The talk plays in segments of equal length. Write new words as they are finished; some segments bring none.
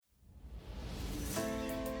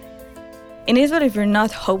In Israel, if you're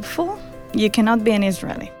not hopeful, you cannot be an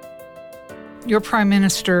Israeli. Your prime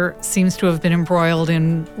minister seems to have been embroiled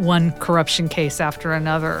in one corruption case after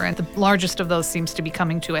another, and the largest of those seems to be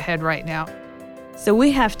coming to a head right now. So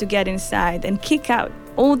we have to get inside and kick out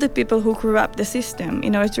all the people who corrupt the system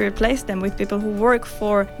in order to replace them with people who work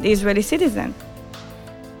for the Israeli citizen.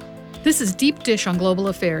 This is Deep Dish on Global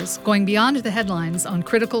Affairs, going beyond the headlines on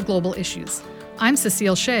critical global issues. I'm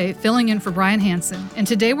Cecile Shea, filling in for Brian Hansen, and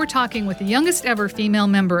today we're talking with the youngest ever female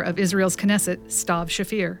member of Israel's Knesset, Stav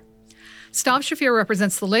Shaffir. Stav Shaffir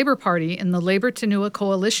represents the Labour Party in the Labour Tenua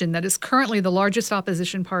coalition that is currently the largest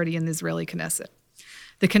opposition party in the Israeli Knesset.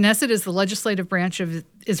 The Knesset is the legislative branch of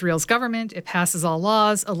Israel's government. It passes all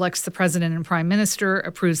laws, elects the president and prime minister,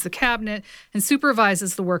 approves the cabinet, and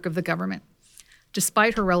supervises the work of the government.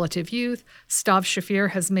 Despite her relative youth, Stav Shaffir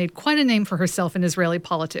has made quite a name for herself in Israeli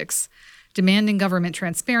politics, demanding government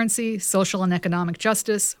transparency, social and economic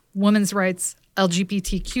justice, women's rights,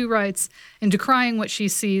 LGBTQ rights, and decrying what she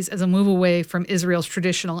sees as a move away from Israel's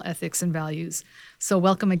traditional ethics and values. So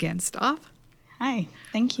welcome again, Stav. Hi,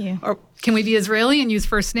 thank you. Or can we be Israeli and use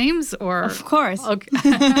first names? Or of course. Okay.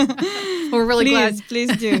 We're really glad.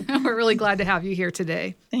 Please do. We're really glad to have you here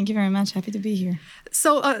today. Thank you very much. Happy to be here.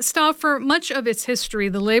 So, Stav, for much of its history,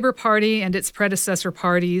 the Labour Party and its predecessor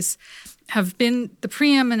parties have been the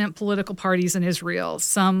preeminent political parties in Israel.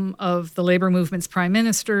 Some of the labor movement's prime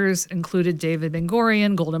ministers included David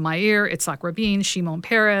Ben-Gurion, Golda Meir, Itzhak Rabin, Shimon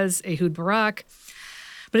Peres, Ehud Barak.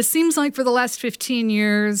 But it seems like for the last 15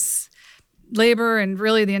 years, Labor and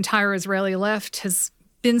really the entire Israeli left has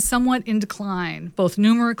been somewhat in decline, both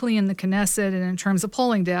numerically in the Knesset and in terms of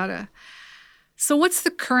polling data. So what's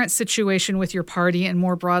the current situation with your party and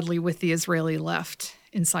more broadly with the Israeli left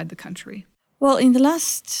inside the country? Well, in the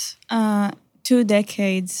last 2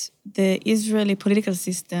 decades, the Israeli political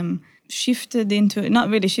system shifted into, not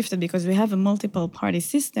really shifted because we have a multiple party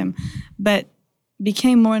system, but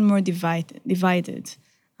became more and more divided.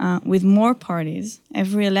 With more parties.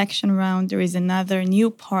 Every election round, there is another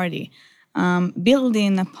new party,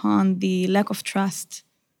 building upon the lack of trust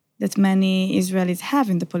that many Israelis have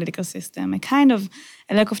in the political system, a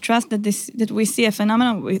lack of trust that we see, a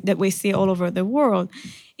phenomenon that we see all over the world.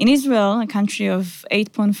 In Israel, a country of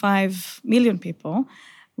 8.5 million people,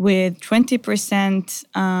 with 20%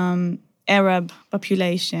 Arab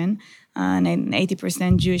population and an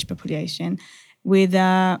 80% Jewish population, with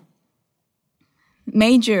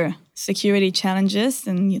major security challenges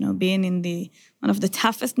and, being in one of the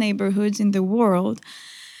toughest neighborhoods in the world,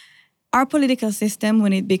 our political system,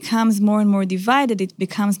 when it becomes more and more divided, it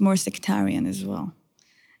becomes more sectarian as well.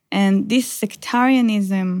 And this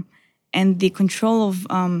sectarianism and the control of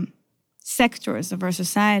sectors of our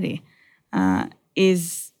society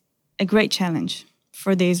is a great challenge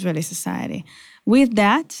for the Israeli society. With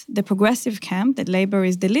that, the progressive camp that Labour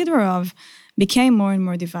is the leader of became more and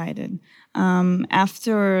more divided.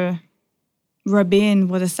 After Rabin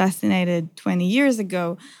was assassinated 20 years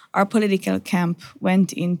ago, our political camp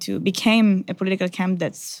became a political camp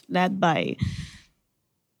that's led by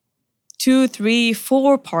 2, 3,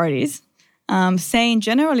 4 parties, saying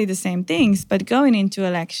generally the same things, but going into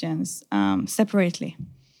elections separately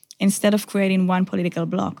instead of creating one political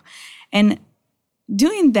bloc. And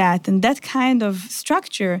doing that and that kind of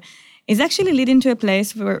structure is actually leading to a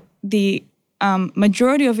place where the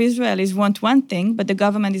majority of Israelis want one thing, but the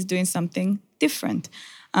government is doing something different.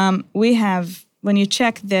 We have, when you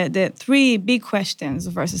check the 3 big questions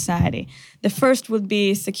of our society, the first would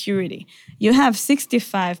be security. You have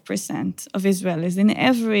 65% of Israelis in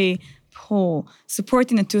every poll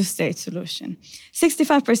supporting a 2-state solution.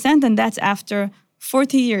 65%, and that's after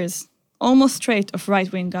 40 years, almost straight, of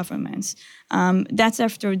right-wing governments. That's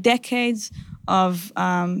after decades of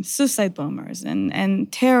suicide bombers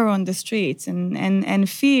and terror on the streets and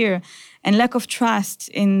fear and lack of trust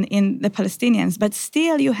in the Palestinians. But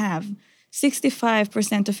still you have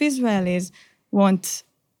 65% of Israelis want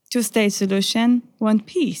 2-state solution, want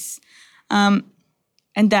peace.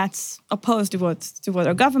 And that's opposed to what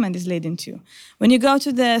our government is leading to. When you go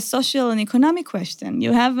to the social and economic question,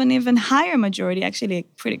 you have an even higher majority, actually a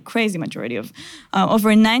pretty crazy majority of over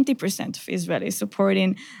 90% of Israelis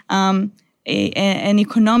supporting an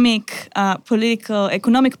economic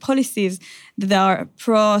policies that are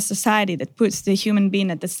pro-society, that puts the human being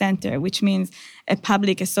at the center, which means a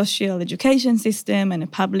social education system and a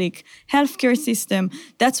public healthcare system.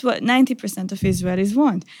 That's what 90% of Israelis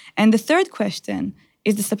want. And the third question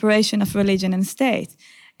is the separation of religion and state.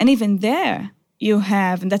 And even there you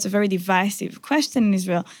have, and that's a very divisive question in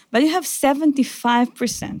Israel, but you have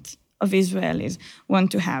 75% of Israelis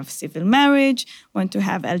want to have civil marriage, want to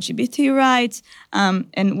have LGBT rights,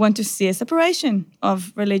 and want to see a separation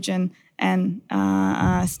of religion and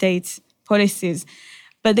state policies.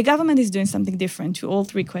 But the government is doing something different to all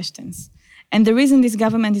three questions. And the reason this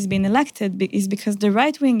government is being elected is because the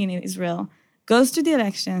right wing in Israel goes to the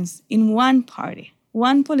elections in one party,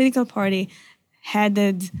 one political party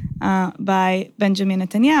headed by Benjamin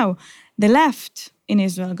Netanyahu. The left in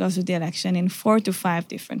Israel goes to the election in 4 to 5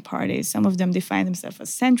 different parties. Some of them define themselves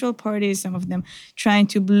as central parties, some of them trying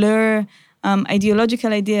to blur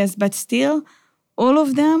ideological ideas, but still all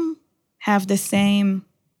of them have the same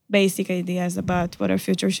basic ideas about what our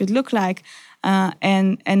future should look like.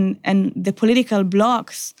 And the political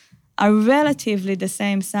blocs are relatively the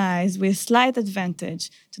same size with slight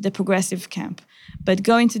advantage to the progressive camp. But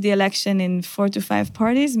going to the election in 4 to 5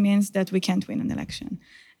 parties means that we can't win an election.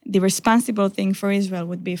 The responsible thing for Israel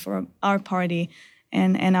would be for our party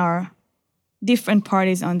and our different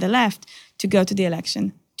parties on the left to go to the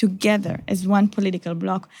election together as one political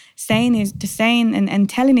bloc, saying and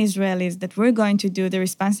telling Israelis that we're going to do the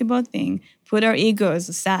responsible thing, put our egos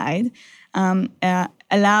aside,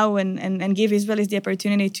 allow and give Israelis the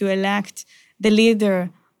opportunity to elect the leader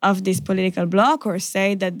of this political bloc, or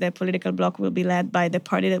say that the political bloc will be led by the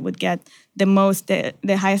party that would get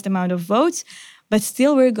the highest amount of votes. But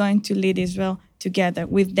still, we're going to lead Israel together.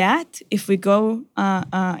 With that, if we go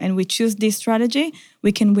and we choose this strategy,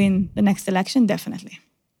 we can win the next election, definitely.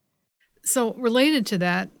 So related to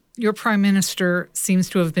that, your prime minister seems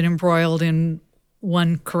to have been embroiled in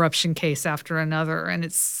one corruption case after another, and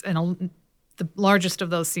the largest of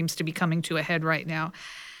those seems to be coming to a head right now.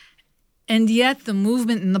 And yet the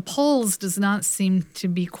movement in the polls does not seem to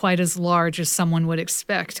be quite as large as someone would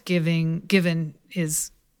expect, given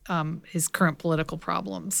his current political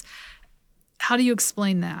problems. How do you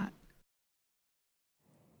explain that?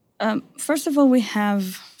 First of all, we have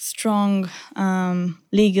strong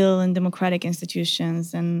legal and democratic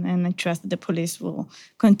institutions, and I trust that the police will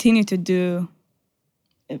continue to do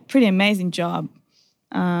a pretty amazing job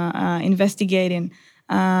investigating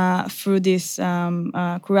through these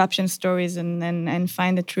corruption stories and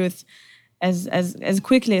find the truth as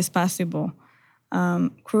quickly as possible.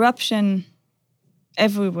 Corruption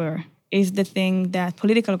everywhere is the thing that,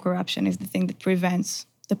 political corruption is the thing that prevents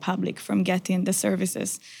the public from getting the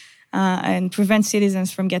services and prevents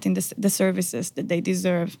citizens from getting the services that they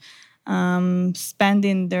deserve,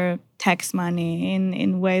 spending their tax money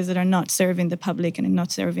in ways that are not serving the public and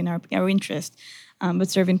not serving our interest, but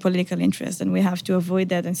serving political interest. And we have to avoid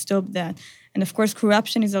that and stop that. And of course,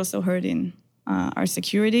 corruption is also hurting our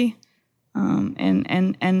security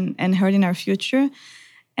and hurting our future.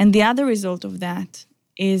 And the other result of that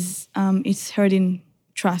is it's hurting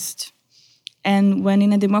trust. And when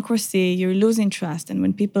in a democracy you're losing trust, and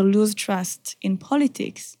when people lose trust in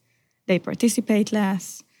politics, they participate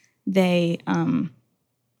less, they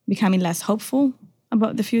becoming less hopeful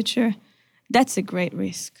about the future. That's a great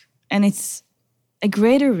risk. And it's a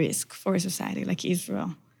greater risk for a society like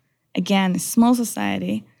Israel. Again, a small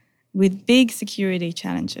society with big security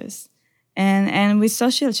challenges and with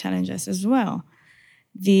social challenges as well.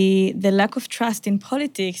 The lack of trust in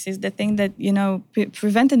politics is the thing that,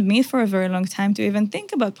 prevented me for a very long time to even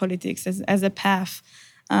think about politics as a path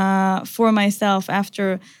for myself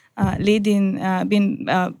after organizing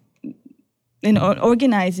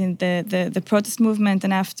the protest movement,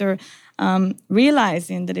 and after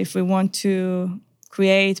realizing that if we want to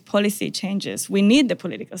create policy changes, we need the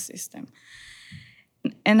political system.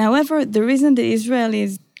 And however, the reason the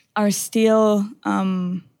Israelis are still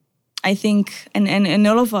I think, and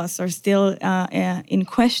all of us are still in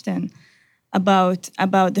question about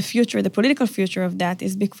the future, the political future of that,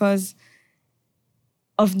 is because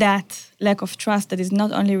of that lack of trust that is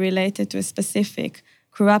not only related to a specific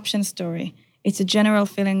corruption story, it's a general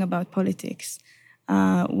feeling about politics.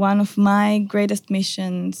 One of my greatest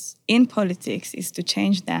missions in politics is to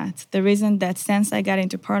change that. The reason that since I got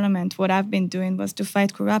into parliament, what I've been doing was to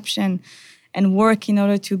fight corruption and work in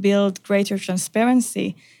order to build greater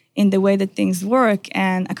transparency in the way that things work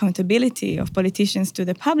and accountability of politicians to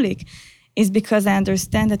the public, is because I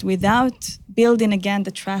understand that without building again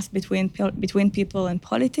the trust between people and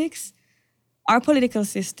politics, our political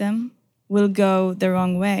system will go the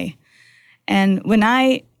wrong way. And when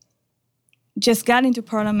I just got into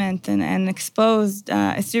parliament and exposed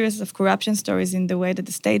a series of corruption stories in the way that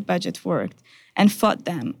the state budget worked, and fought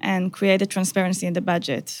them and created transparency in the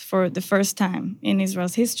budget for the first time in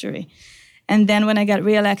Israel's history. And then when I got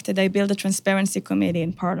reelected, I built a transparency committee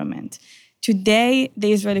in parliament Today,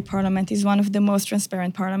 the Israeli parliament is one of the most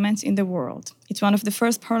transparent parliaments in the world. It's one of the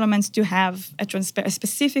first parliaments to have a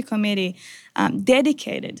specific committee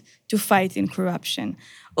dedicated to fighting corruption,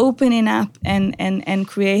 opening up and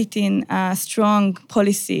creating a strong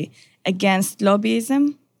policy against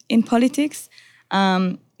lobbyism in politics,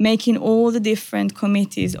 making all the different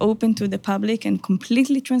committees open to the public and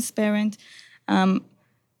completely transparent,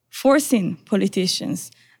 forcing politicians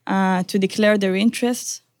to declare their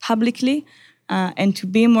interests publicly and to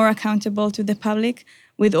be more accountable to the public.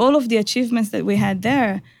 With all of the achievements that we had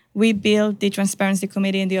there, we built the Transparency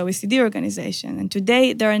Committee in the OECD organization. And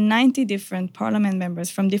today, there are 90 different parliament members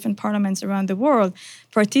from different parliaments around the world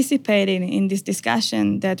participating in this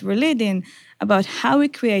discussion that we're leading about how we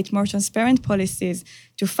create more transparent policies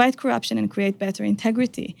to fight corruption and create better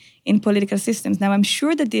integrity in political systems. Now, I'm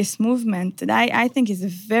sure that this movement, that I think is a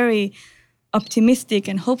very optimistic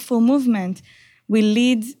and hopeful movement, will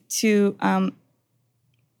lead to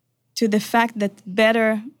the fact that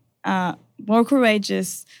better, more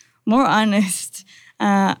courageous, more honest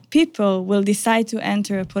people will decide to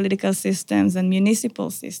enter political systems and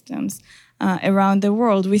municipal systems around the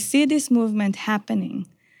world. We see this movement happening.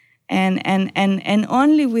 And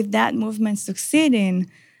only with that movement succeeding,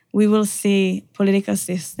 we will see political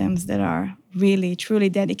systems that are really, truly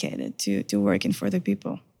dedicated to working for the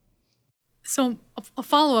people. So a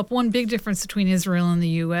follow-up, one big difference between Israel and the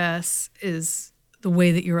U.S. is the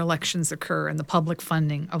way that your elections occur and the public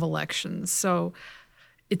funding of elections. So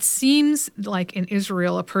it seems like in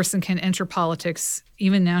Israel, a person can enter politics,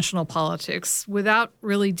 even national politics, without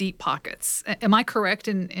really deep pockets. Am I correct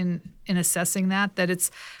in assessing that it's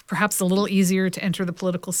perhaps a little easier to enter the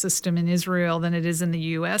political system in Israel than it is in the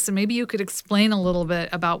U.S.? And maybe you could explain a little bit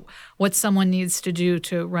about what someone needs to do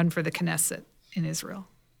to run for the Knesset in Israel.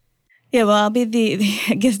 Yeah, well, I'll be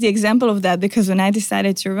the example of that, because when I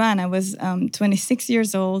decided to run, I was 26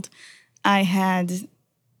 years old. I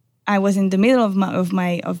was in the middle of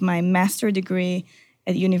my master's degree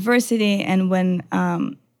at university, and when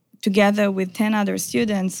together with 10 other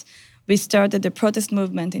students, we started the protest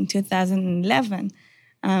movement in 2011.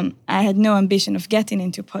 I had no ambition of getting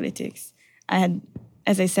into politics. I had,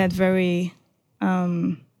 as I said, very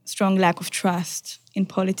strong lack of trust in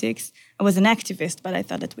politics. I was an activist, but I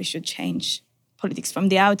thought that we should change politics from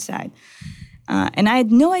the outside. And I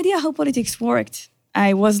had no idea how politics worked.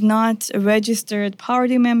 I was not a registered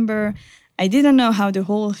party member. I didn't know how the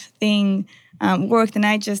whole thing worked, and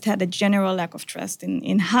I just had a general lack of trust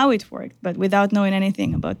in how it worked, but without knowing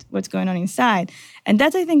anything about what's going on inside. And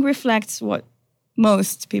that, I think, reflects what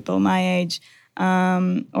most people my age,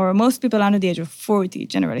 or most people under the age of 40,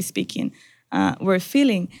 generally speaking, were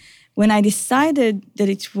feeling when I decided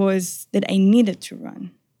that I needed to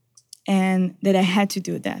run and that I had to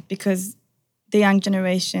do that, because the young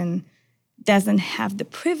generation doesn't have the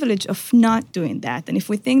privilege of not doing that. And if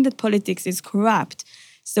we think that politics is corrupt,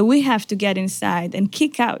 so we have to get inside and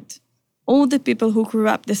kick out all the people who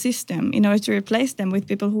corrupt the system in order to replace them with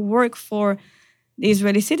people who work for the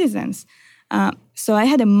Israeli citizens. So I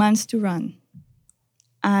had a month to run.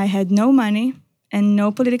 I had no money and no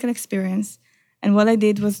political experience. And what I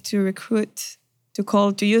did was to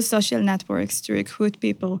use social networks to recruit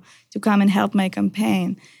people to come and help my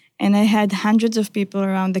campaign. And I had hundreds of people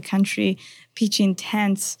around the country pitching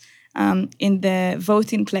tents in the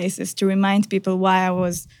voting places to remind people why I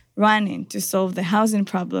was running, to solve the housing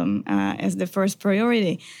problem as the first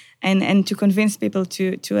priority, and to convince people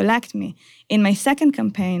to elect me. In my second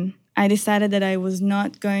campaign, I decided that I was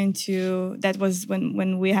not going to. That was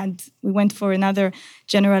when we went for another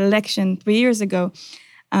general election 3 years ago.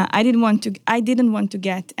 I didn't want to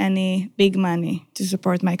get any big money to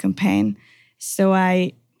support my campaign, so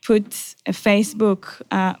I put a Facebook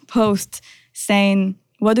post saying,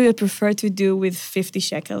 "What do you prefer to do with 50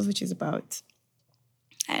 shekels, which is about,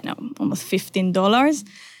 almost $15,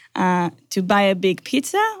 to buy a big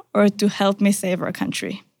pizza or to help me save our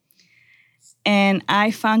country?" And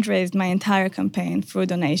I fundraised my entire campaign through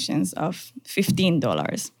donations of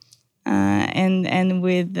 $15, and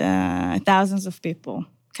with thousands of people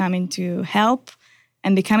coming to help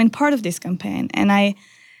and becoming part of this campaign. And I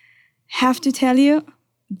have to tell you,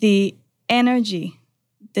 the energy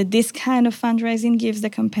that this kind of fundraising gives the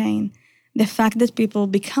campaign, the fact that people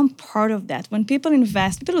become part of that. When people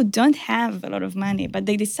invest, people who don't have a lot of money, but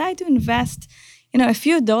they decide to invest, a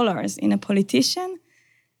few dollars in a politician,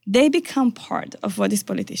 they become part of what this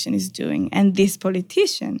politician is doing. And this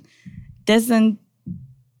politician doesn't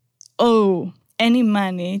owe any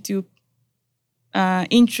money to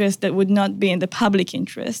interest that would not be in the public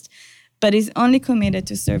interest, but is only committed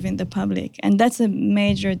to serving the public. And that's a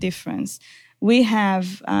major difference. We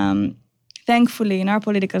have thankfully, in our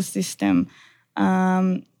political system,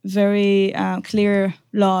 very clear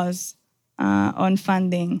laws on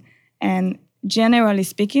funding. And generally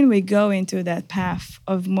speaking, we go into that path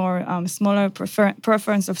of more smaller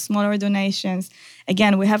preference of smaller donations.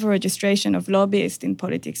 Again, we have a registration of lobbyists in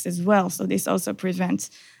politics as well, so this also prevents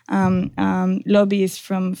lobbyists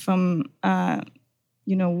from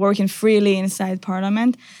working freely inside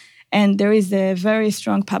Parliament. And there is a very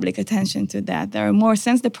strong public attention to that. There are more,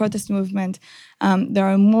 since the protest movement, there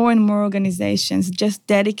are more and more organizations just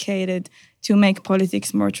dedicated to make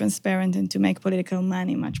politics more transparent and to make political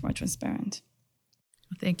money much more transparent.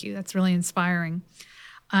 Thank you. That's really inspiring.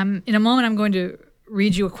 In a moment, I'm going to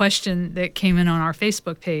read you a question that came in on our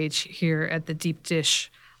Facebook page here at the Deep Dish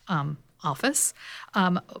office.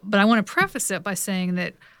 But I want to preface it by saying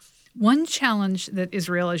that one challenge that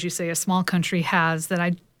Israel, as you say, a small country, has that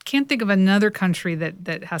I can't think of another country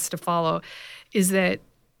that has to follow is that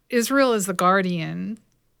Israel is the guardian,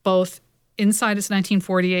 both inside its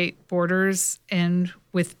 1948 borders and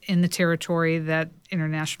within the territory that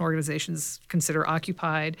international organizations consider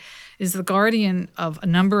occupied, is the guardian of a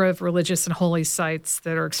number of religious and holy sites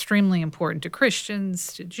that are extremely important to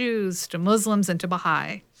Christians, to Jews, to Muslims, and to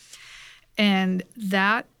Baha'i. And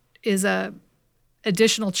that is a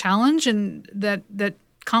additional challenge, and that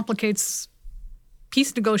complicates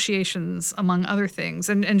peace negotiations, among other things,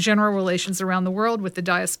 and general relations around the world with the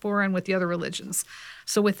diaspora and with the other religions.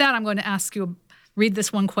 So with that, I'm going to ask you, read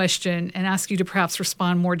this one question and ask you to perhaps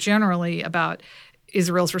respond more generally about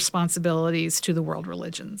Israel's responsibilities to the world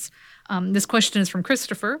religions. This question is from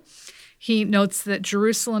Christopher. He notes that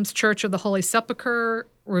Jerusalem's Church of the Holy Sepulchre,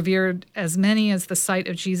 revered as many as the site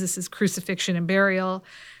of Jesus' crucifixion and burial,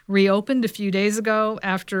 reopened a few days ago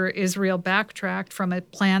after Israel backtracked from a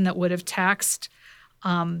plan that would have taxed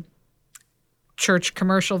church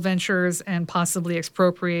commercial ventures and possibly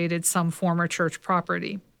expropriated some former church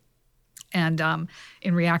property. And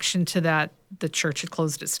in reaction to that, the church had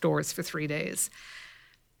closed its doors for 3 days.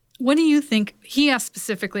 What do you think? He asked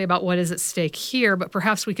specifically about what is at stake here, but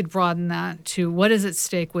perhaps we could broaden that to what is at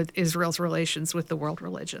stake with Israel's relations with the world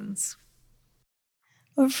religions.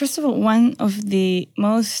 Well, first of all, one of the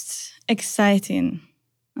most exciting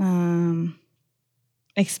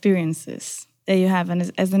experiences that you have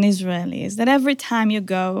as an Israeli is that every time you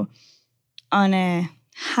go on a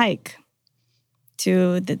hike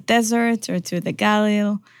to the desert or to the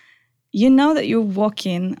Galilee, you know that you're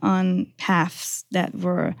walking on paths that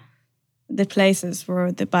were the places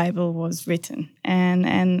where the Bible was written,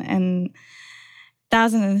 and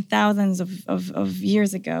thousands and thousands of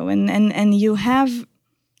years ago, and you have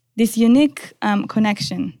this unique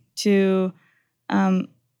connection to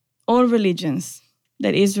all religions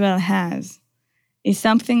that Israel has. Is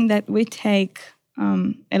something that we take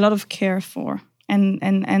a lot of care for and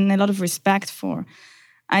a lot of respect for.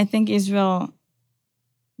 I think Israel,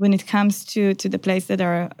 when it comes to the places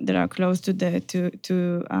that are close to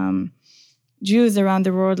Jews around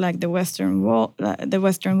the world, like the Western Wall,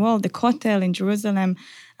 the Kotel in Jerusalem,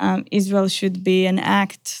 Israel should be an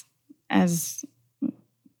act as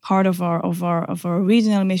part of our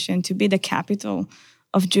regional mission to be the capital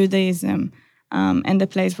of Judaism. And the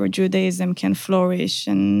place where Judaism can flourish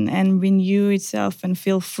and renew itself and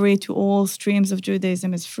feel free to all streams of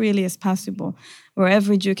Judaism as freely as possible, where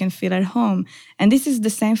every Jew can feel at home. And this is the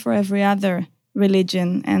same for every other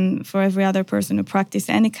religion and for every other person who practices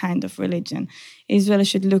any kind of religion. Israel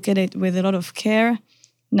should look at it with a lot of care,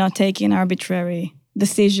 not taking arbitrary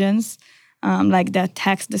decisions, like that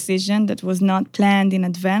tax decision that was not planned in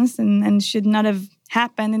advance and should not have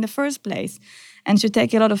happened in the first place, and should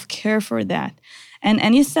take a lot of care for that.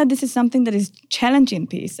 And you said this is something that is challenging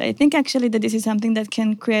peace. I think actually that this is something that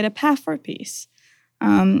can create a path for peace,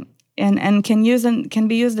 and can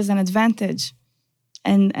be used as an advantage,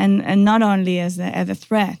 and not only as a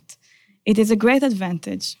threat. It is a great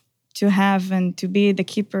advantage to have and to be the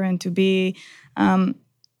keeper and to be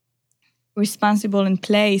responsible and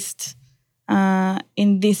placed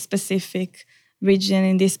in this specific region,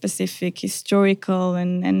 in this specific historical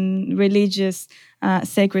and religious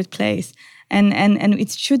sacred place. And it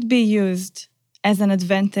should be used as an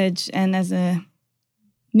advantage and as a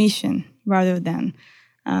mission rather than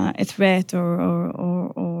a threat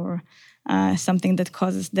or something that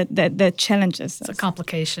causes, that challenges us. It's a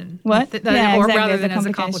complication. What? Yeah, or exactly, rather than as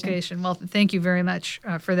a complication. Well, thank you very much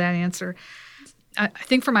for that answer. I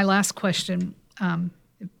think for my last question,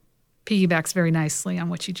 it piggybacks very nicely on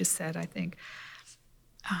what you just said, I think.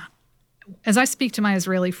 As I speak to my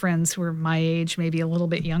Israeli friends who are my age, maybe a little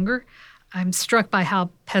bit younger, I'm struck by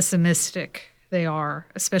how pessimistic they are,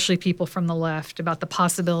 especially people from the left, about the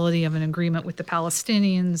possibility of an agreement with the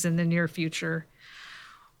Palestinians in the near future,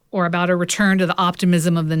 or about a return to the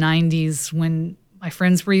optimism of the 90s when my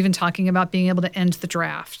friends were even talking about being able to end the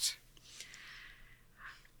draft.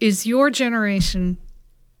 Is your generation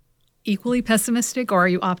equally pessimistic, or are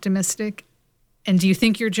you optimistic? And do you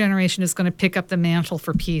think your generation is going to pick up the mantle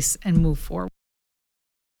for peace and move forward?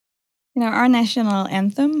 Our national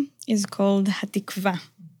anthem is called Hatikva,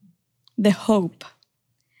 the hope.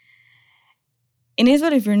 In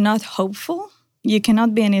Israel, if you're not hopeful, you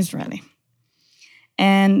cannot be an Israeli.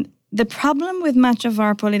 And the problem with much of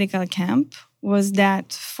our political camp was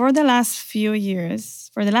that for the last few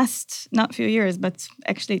years, not few years, but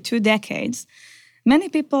actually 2 decades, many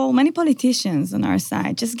politicians on our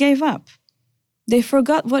side just gave up. They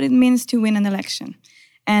forgot what it means to win an election.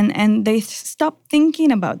 And they stopped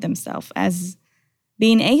thinking about themselves as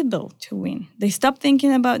being able to win. They stopped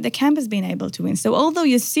thinking about the camp as being able to win. So although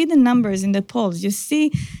you see the numbers in the polls, you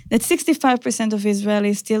see that 65% of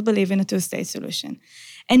Israelis still believe in a 2-state solution.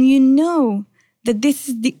 And you know that this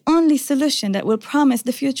is the only solution that will promise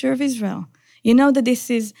the future of Israel. You know that this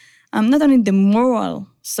is not only the moral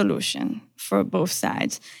solution for both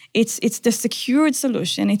sides, it's the secured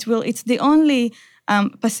solution. It's the only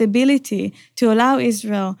possibility to allow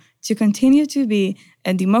Israel to continue to be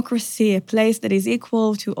a democracy, a place that is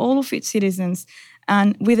equal to all of its citizens,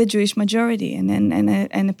 and with a Jewish majority, and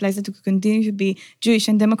a place that will continue to be Jewish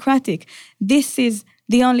and democratic. This is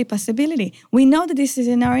the only possibility. We know that this is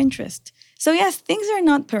in our interest. So yes, things are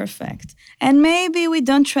not perfect, and maybe we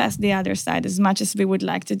don't trust the other side as much as we would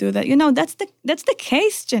like to do that. That's the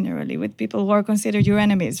case generally with people who are considered your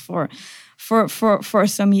enemies for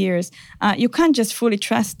some years. You can't just fully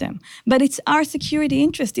trust them. But it's our security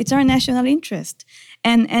interest, it's our national interest.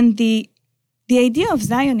 And the idea of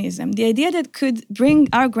Zionism, the idea that could bring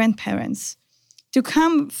our grandparents to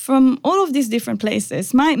come from all of these different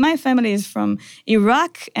places. My family is from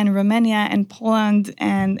Iraq and Romania and Poland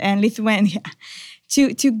and Lithuania.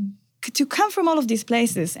 To come from all of these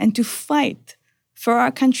places and to fight for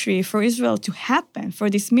our country, for Israel to happen, for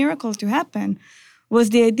this miracle to happen, was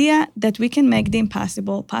the idea that we can make the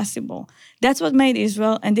impossible possible. That's what made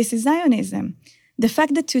Israel, and this is Zionism. The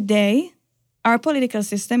fact that today our political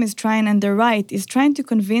system is trying, and the right is trying to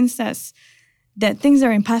convince us that things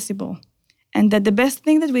are impossible, and that the best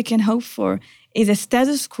thing that we can hope for is a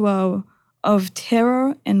status quo of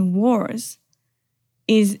terror and wars,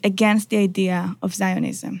 is against the idea of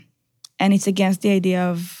Zionism. And it's against the idea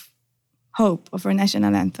of hope, of our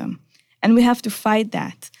national anthem. And we have to fight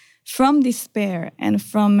that. From despair and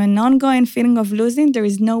from an ongoing feeling of losing, there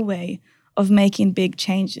is no way of making big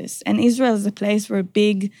changes. And Israel is a place where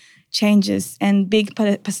big changes and big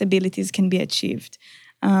possibilities can be achieved.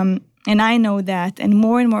 And I know that, and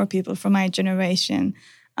more people from my generation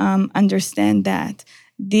understand that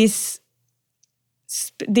this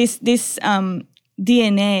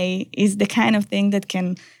DNA is the kind of thing that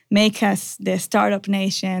can make us the startup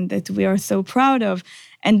nation that we are so proud of.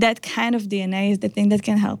 And that kind of DNA is the thing that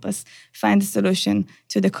can help us find a solution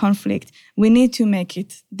to the conflict. We need to make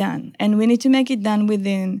it done. And we need to make it done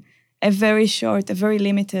within a very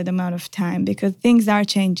limited amount of time, because things are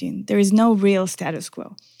changing. There is no real status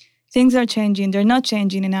quo. Things are changing. They're not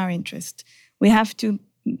changing in our interest. We have to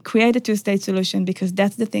create a 2-state solution, because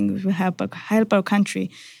that's the thing that will help our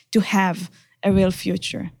country to have a real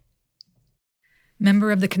future.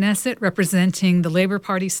 Member of the Knesset representing the Labor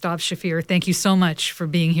Party, Stav Shaffir, thank you so much for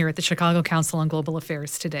being here at the Chicago Council on Global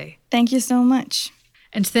Affairs today. Thank you so much.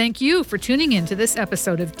 And thank you for tuning in to this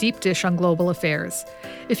episode of Deep Dish on Global Affairs.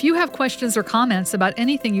 If you have questions or comments about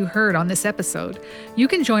anything you heard on this episode, you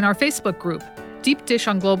can join our Facebook group, Deep Dish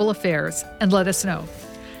on Global Affairs, and let us know.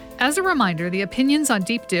 As a reminder, the opinions on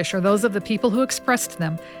Deep Dish are those of the people who expressed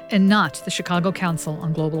them and not the Chicago Council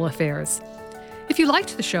on Global Affairs. If you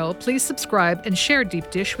liked the show, please subscribe and share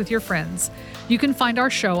Deep Dish with your friends. You can find our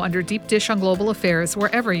show under Deep Dish on Global Affairs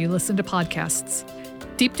wherever you listen to podcasts.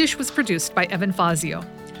 Deep Dish was produced by Evan Fazio.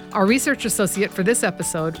 Our research associate for this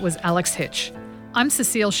episode was Alex Hitch. I'm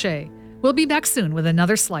Cecile Shea. We'll be back soon with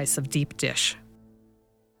another slice of Deep Dish.